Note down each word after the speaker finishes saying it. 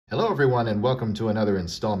Hello everyone and welcome to another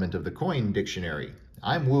installment of the Coin Dictionary.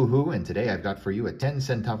 I'm Woohoo and today I've got for you a 10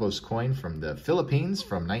 centavos coin from the Philippines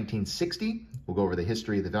from 1960. We'll go over the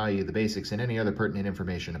history, the value, the basics, and any other pertinent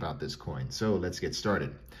information about this coin. So let's get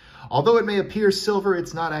started. Although it may appear silver,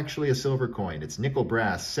 it's not actually a silver coin. It's nickel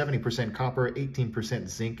brass, 70% copper, 18%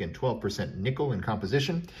 zinc, and 12% nickel in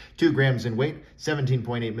composition, 2 grams in weight,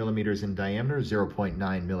 17.8 millimeters in diameter,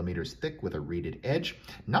 0.9 millimeters thick with a reeded edge.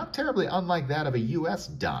 Not terribly unlike that of a US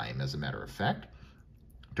dime, as a matter of fact.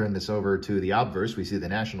 Turn this over to the obverse. We see the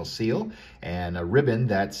national seal and a ribbon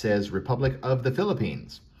that says Republic of the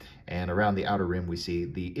Philippines. And around the outer rim, we see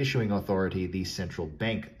the issuing authority, the Central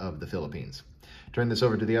Bank of the Philippines. Turn this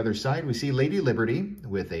over to the other side. We see Lady Liberty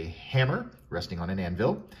with a hammer resting on an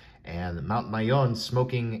anvil and Mount Mayon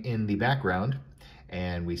smoking in the background.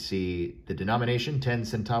 And we see the denomination 10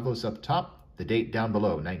 centavos up top, the date down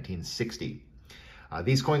below, 1960.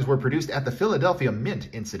 These coins were produced at the Philadelphia Mint,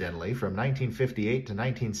 incidentally, from 1958 to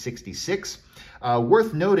 1966.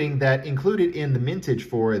 Worth noting that included in the mintage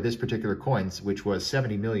for this particular coins, which was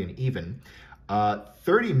 70 million even,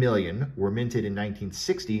 30 million were minted in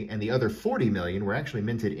 1960, and the other 40 million were actually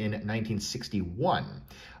minted in 1961,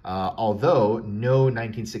 although no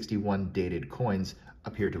 1961 dated coins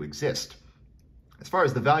appear to exist. As far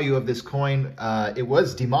as the value of this coin, it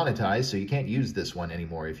was demonetized, so you can't use this one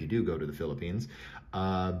anymore if you do go to the Philippines.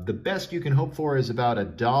 The best you can hope for is about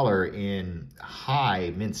 $1 in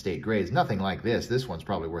high mint state grades. Nothing like this. This one's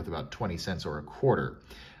probably worth about 20 cents or a quarter.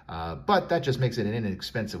 But that just makes it an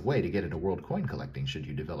inexpensive way to get into world coin collecting should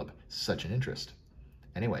you develop such an interest.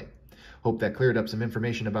 Anyway, hope that cleared up some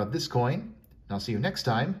information about this coin. And I'll see you next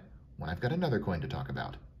time when I've got another coin to talk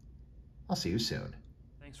about. I'll see you soon.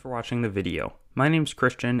 Thanks for watching the video. My name's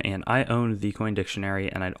Christian and I own The Coin Dictionary,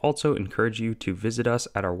 and I'd also encourage you to visit us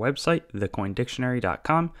at our website,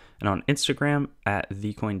 thecoindictionary.com, and on Instagram at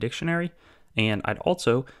thecoindictionary. And I'd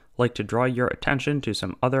also like to draw your attention to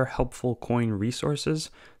some other helpful coin resources,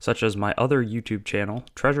 such as my other YouTube channel,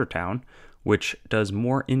 Treasure Town, which does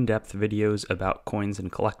more in-depth videos about coins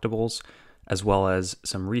and collectibles, as well as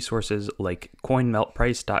some resources like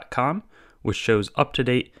coinmeltprice.com, which shows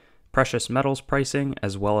up-to-date precious metals pricing,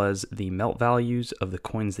 as well as the melt values of the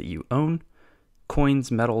coins that you own,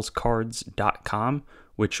 coinsmetalscards.com,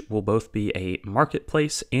 which will both be a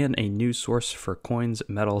marketplace and a news source for coins,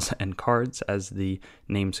 metals, and cards, as the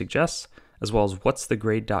name suggests, as well as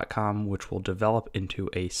whatsthegrade.com, which will develop into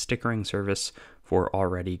a stickering service for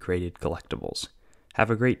already graded collectibles. Have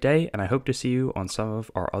a great day, and I hope to see you on some of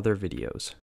our other videos.